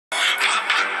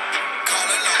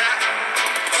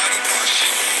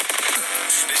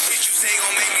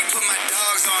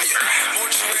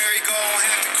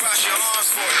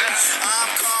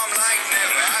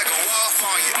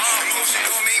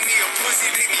make me a pussy,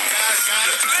 make me Gaza.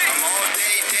 I'm all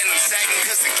day denim sagging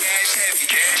cause the cash heavy.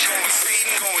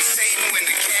 Going Satan when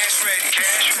the cash ready.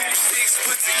 Two sticks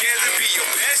put together be your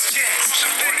best chance.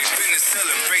 Only finna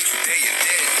celebrate you, day and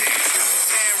dead dance.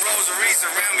 10 rosaries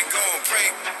around me, go and pray.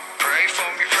 Pray for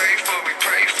me, pray for me,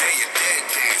 pray for day and dead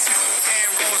dance.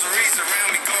 10 rosaries around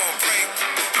me, go and pray.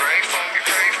 Pray for me,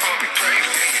 pray for me, pray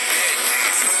for day and dead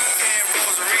dance. 10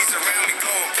 rosaries around me,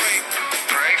 go and pray.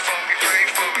 Pray for me, pray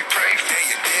for me, pray for day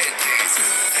and dead dance.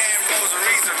 10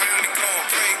 rosaries around me, go and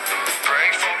pray. Pray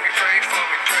for me, pray for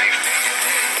me, pray for day and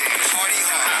dead dance. Party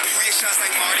hard, 3 shots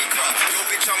like Mardi Gras. Yo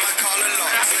bitch on my collar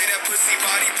lock, slay that pussy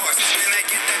body parts. Then I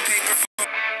get that paper from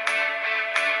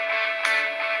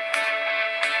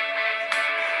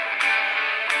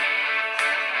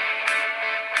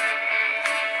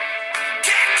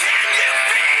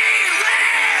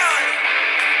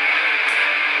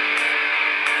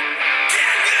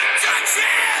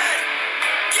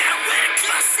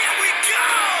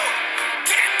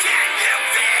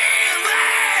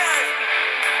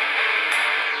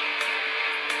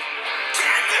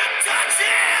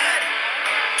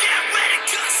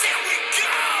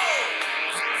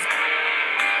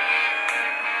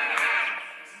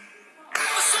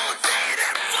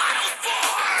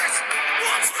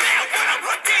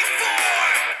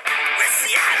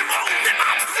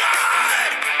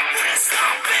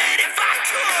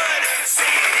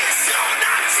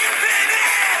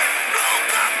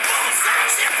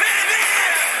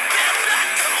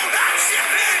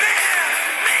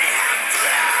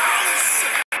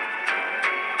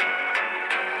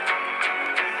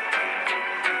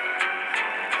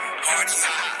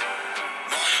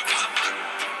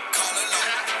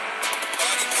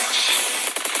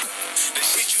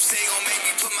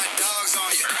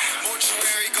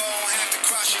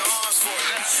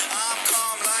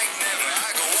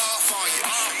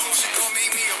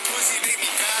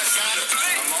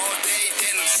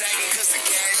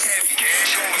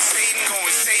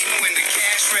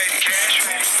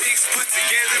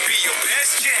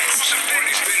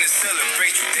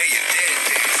celebrate you, day and dead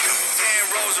dance.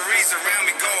 10 rosaries around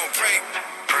me, go and pray.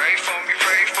 Pray for me,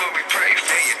 pray for me, pray for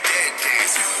day and dead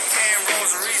dance. 10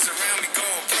 rosaries around me, go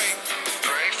and pray.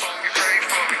 Pray for me, pray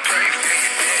for me, pray for day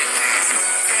and dead dance.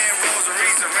 10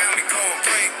 rosaries around me, go and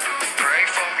pray. Pray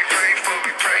for me, pray for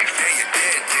me, pray for day and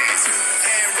dead dance.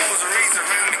 10 rosaries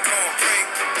around me, go and pray.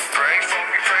 Pray for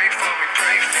me, pray for me,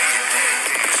 pray for day and dead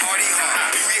dance. Party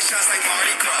hard, 3 shots like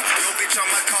Mardi Gras. Yo bitch on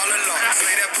my collar lock,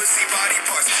 slay that pussy body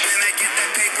parts. Then I get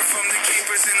that paper from the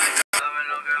capers and I Sabes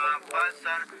lo que va a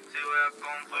pasar, si juegas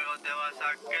con fuego te vas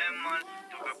a quemar.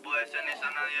 Tú que puedes ceniza,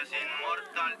 nadie es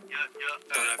inmortal.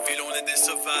 Dans la ville on est des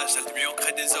sauvages, la nuit on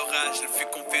crée des orages. Elle fait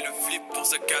qu'on fait le flip, on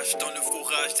se cache dans le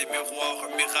fourrage. Des miroirs,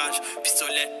 un mirage,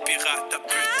 pistolet, pirate. Ta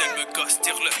pute elle me gosse,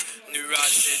 tire le nuage.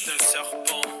 C'est un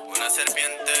serpent, Una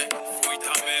serpiente, fouille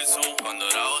ta maison. cuando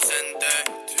era ausente,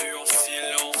 Tu en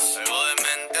silence, algo de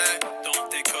mente. dans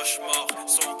tes cauchemars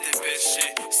sont tes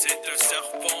péchés. C'est un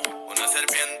serpent, Una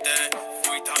serpiente,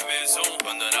 fouille ta maison.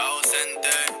 cuando era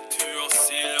ausente, Tu en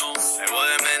silence, algo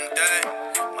de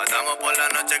mente. Matamos por la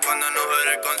noche cuando nos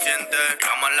ve el consciente.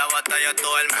 Llegamos a la batalla,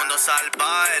 todo el mundo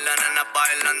salvaje. La nena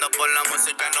bailando por la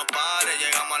música no pare.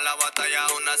 Llegamos a la batalla,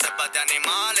 una cepa de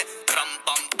animales. Ram,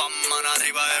 pam, pam, mano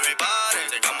arriba everybody.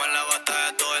 Llegamos a la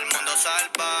batalla, todo el mundo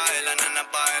salvaje. La nena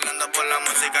bailando por la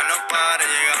música no pare.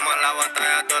 Llegamos a la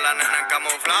batalla, toda la nena en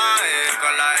camuflaje.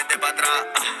 Con la gente para atrás.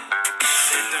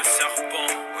 c'est un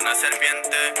serpent, Una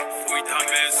serpiente, fouille ta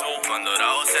maison. cuando era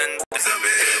ausente.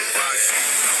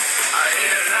 I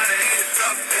hear a lot of niggas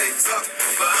they talk,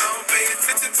 but I don't pay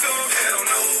attention to them, hell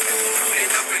no.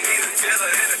 Ain't up in either jail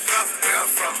or in a coffin where I'm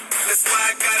from. That's why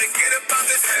I gotta get up out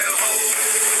this hellhole.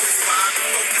 That's why I can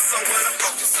focus on what I'm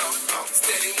focused on.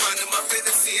 Steady minding my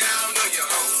business, see I don't know your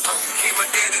home. Keep my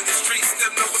head in the streets,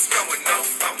 still know what's going on.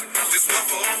 This one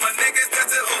for all my niggas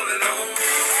that's still holding on.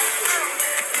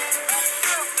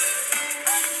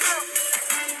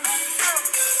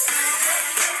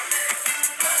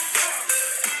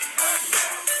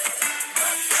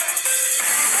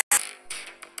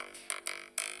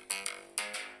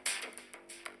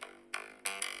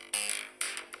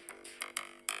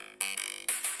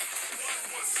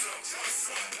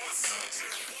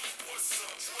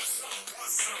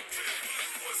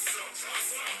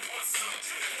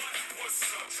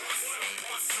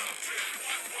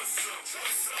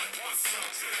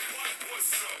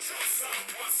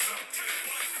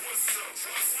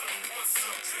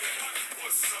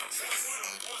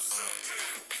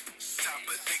 Top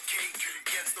of the king,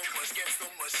 gets no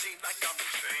machine like I'm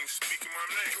speaking my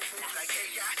name. You move like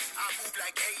AI, I move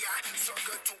like AI.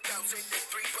 Circa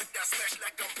 2003, but I smash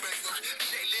like I'm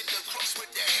Nailing the crooks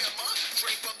with the hammer,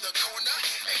 straight from the corner.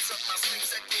 Ace up my slings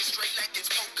at this straight like it's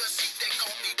poker. See, they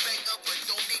call me banger, but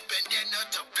don't need bandana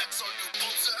to flex on you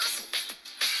posters.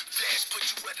 Flash put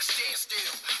you at a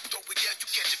standstill. Throw it down, you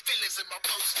catch your feelings in my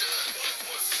poster.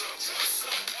 What's up, what's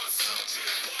up, what's up,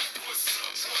 kid? What's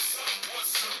up, what's up,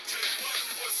 what's up, kid?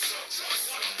 What's up, what's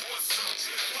up, what's up,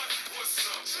 kid? What's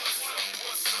up, what's up,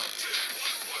 what's up, kid?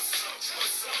 What's up,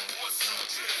 what's up, what's up,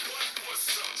 kid?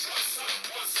 What's up, what's up,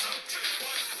 what's up, kid?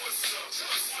 What's up,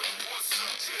 what's up, what's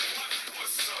up, kid?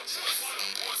 What's up, what's up,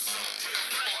 what's up, kid?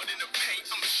 Hard in the paint,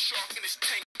 I'm a shark in this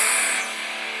tank.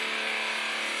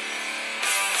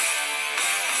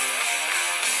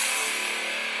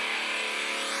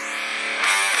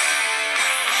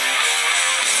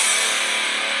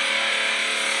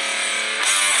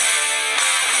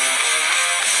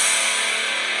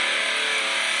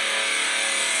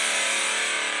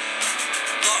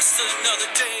 Another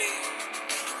day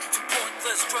to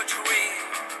pointless drudgery,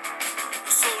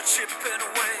 soul chipping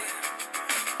away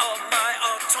all my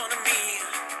autonomy,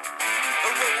 a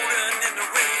rodent in the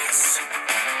race,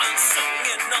 unsung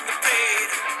and underpaid.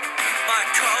 My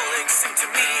colleagues sing to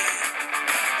me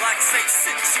like saints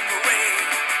in parade.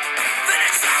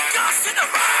 Finish our dust in the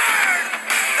burn,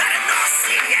 and I not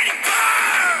see any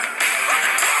burn on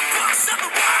the corpus of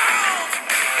the world,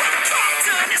 where the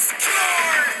content is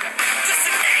secured. Just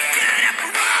a naked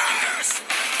emperors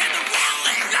and the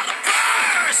rolling of the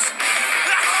purse.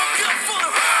 I hope you're full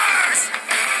of hers,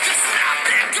 'cause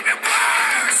nothing could be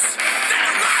worse than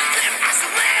a life that has to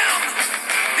live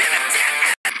in a dead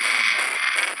end.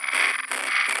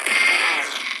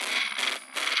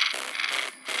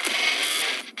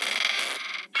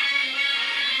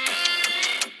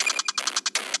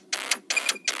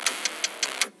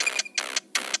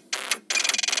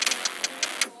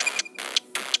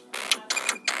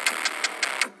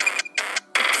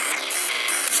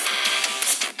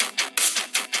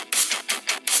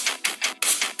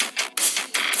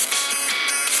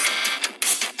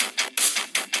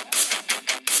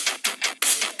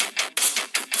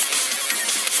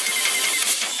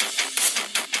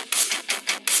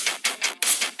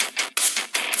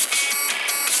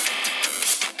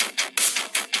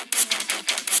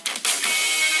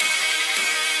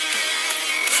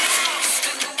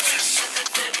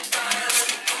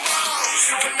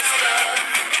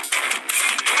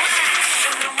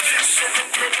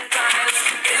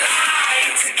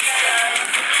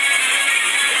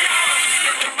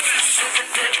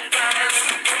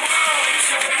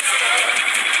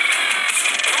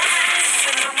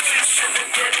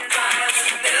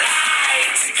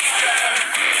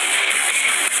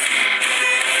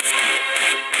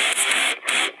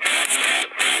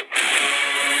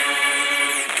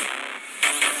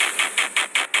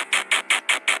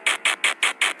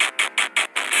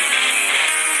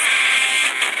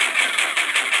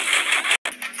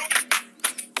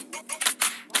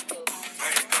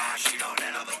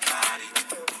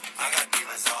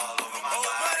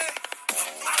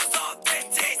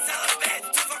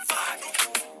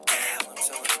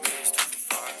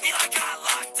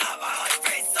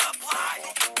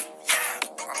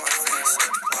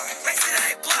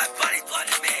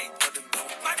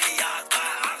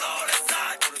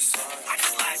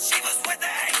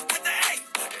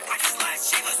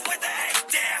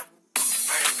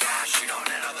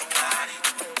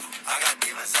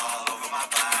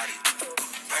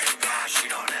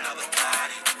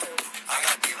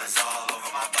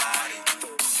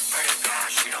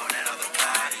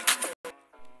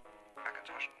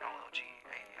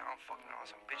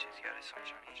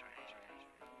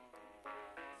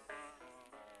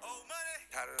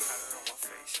 Had it on my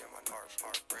face, yeah, my nerves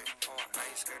heartbreak. I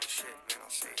ain't scared of shit, man,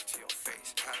 I'll say it to your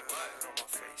face. Had it on my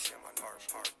face, yeah, my nerves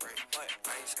heartbreak. I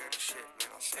ain't scared of shit,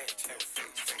 man, I'll say it to your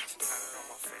face. Had it on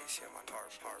my face, yeah, my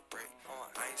nerves heartbreak.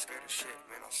 I ain't scared of shit,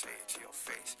 man, I'll say it to your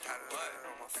face. Had it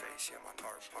on my face, yeah, my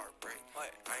nerves heartbreak.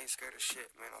 I ain't scared of shit,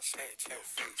 man, I'll say it to your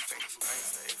face. I ain't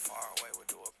stay far away,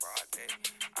 we'll do it broad day.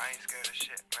 I ain't scared of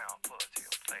shit, man, I'll pull it to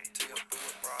your face. Till you do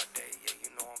it broad day, yeah, you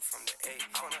know I'm from the A.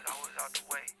 I was out the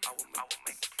way, I will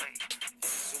make a play.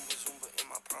 Zumba in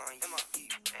my prime, in my E.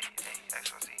 Hey,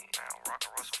 XYZ, now rock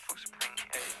and Russell, fuck Supreme.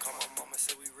 Hey, call my mama,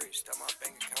 say we rich, that my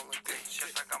bank account look great.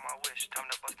 Just I got my wish, time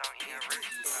to bust down Ian Rich.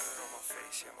 Had it on my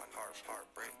face, yeah, my nerves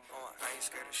heartbreak. I ain't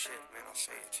scared of shit, man, I'll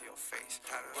say it to your face.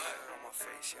 Had it on my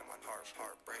face, yeah, my nerves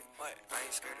heartbreak. I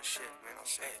ain't scared of shit, man, I'll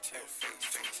say it to your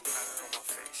face. Had it on my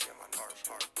face, yeah, my nerves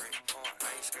heartbreak. I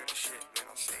ain't scared of shit, man,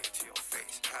 I'll say it to your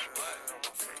face. Had it on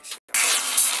my face.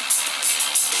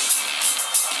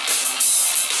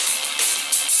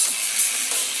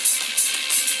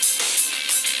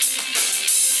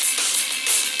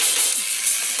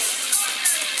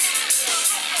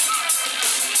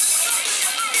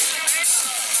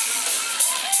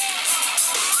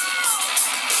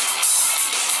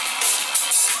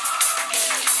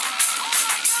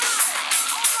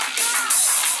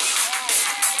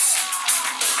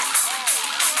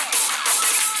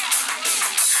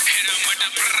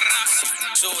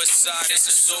 Suicide, it's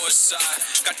a suicide.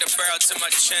 Got the barrel to my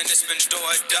chin, it's been do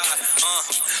or die.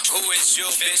 Who is you,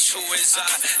 bitch? Who is I?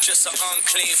 Just an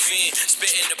unclean fiend,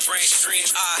 spitting the brain stream.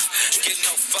 I get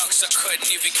no fucks, I couldn't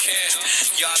even care.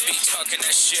 Y'all be talking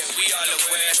that shit, we all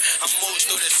aware. I move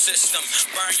through the system,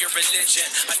 burn your religion.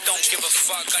 I don't give a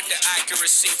fuck, got the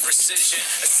accuracy, precision.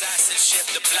 Assassin shit,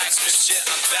 the blacksmith shit.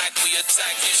 I'm back, we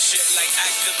attack your shit like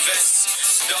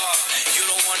activists. Dog, you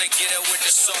don't wanna get it with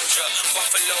the soldier.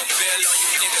 Buffalo Bill on you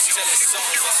niggas till it's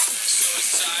over.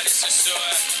 Suicide is a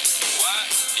sword. What?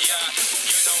 Yeah,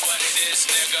 you know what it is,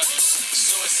 nigga.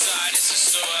 Suicide is a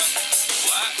sword.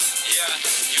 What? Yeah,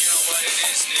 you know what it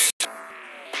is, nigga.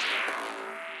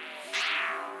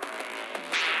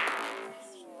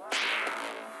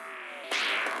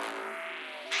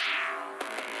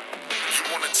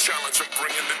 Challenge, I'm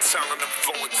bringing the talent, I'm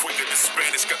flowing quicker than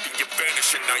Spanish, got the advantage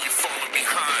and now you're falling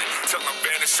behind. Till I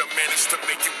vanish, I manage to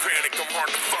make you panic, I'm hard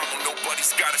to follow,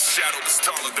 nobody's got a shadow that's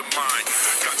taller than mine.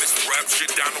 Got this rap shit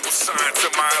down to a science,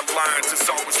 and my alliance is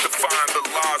always define the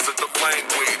laws of the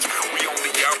language. We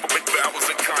only alphabet vowels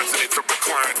and consonants are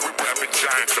reclined, we rapping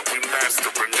giants and we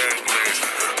mastering English.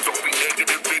 Don't be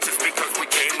negative bitches because we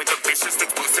came with the vicious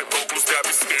explicit vocals that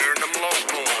be scaring them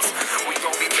locals. We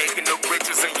gon' be making the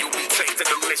riches and you be tasting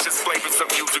delicious flavors of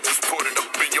music, just put it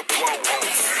up in your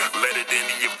blowholes. Let it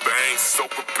into your veins,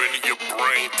 soak up into your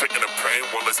brain, taking the pain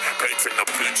while it's painting a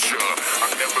picture.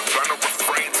 I'm never gonna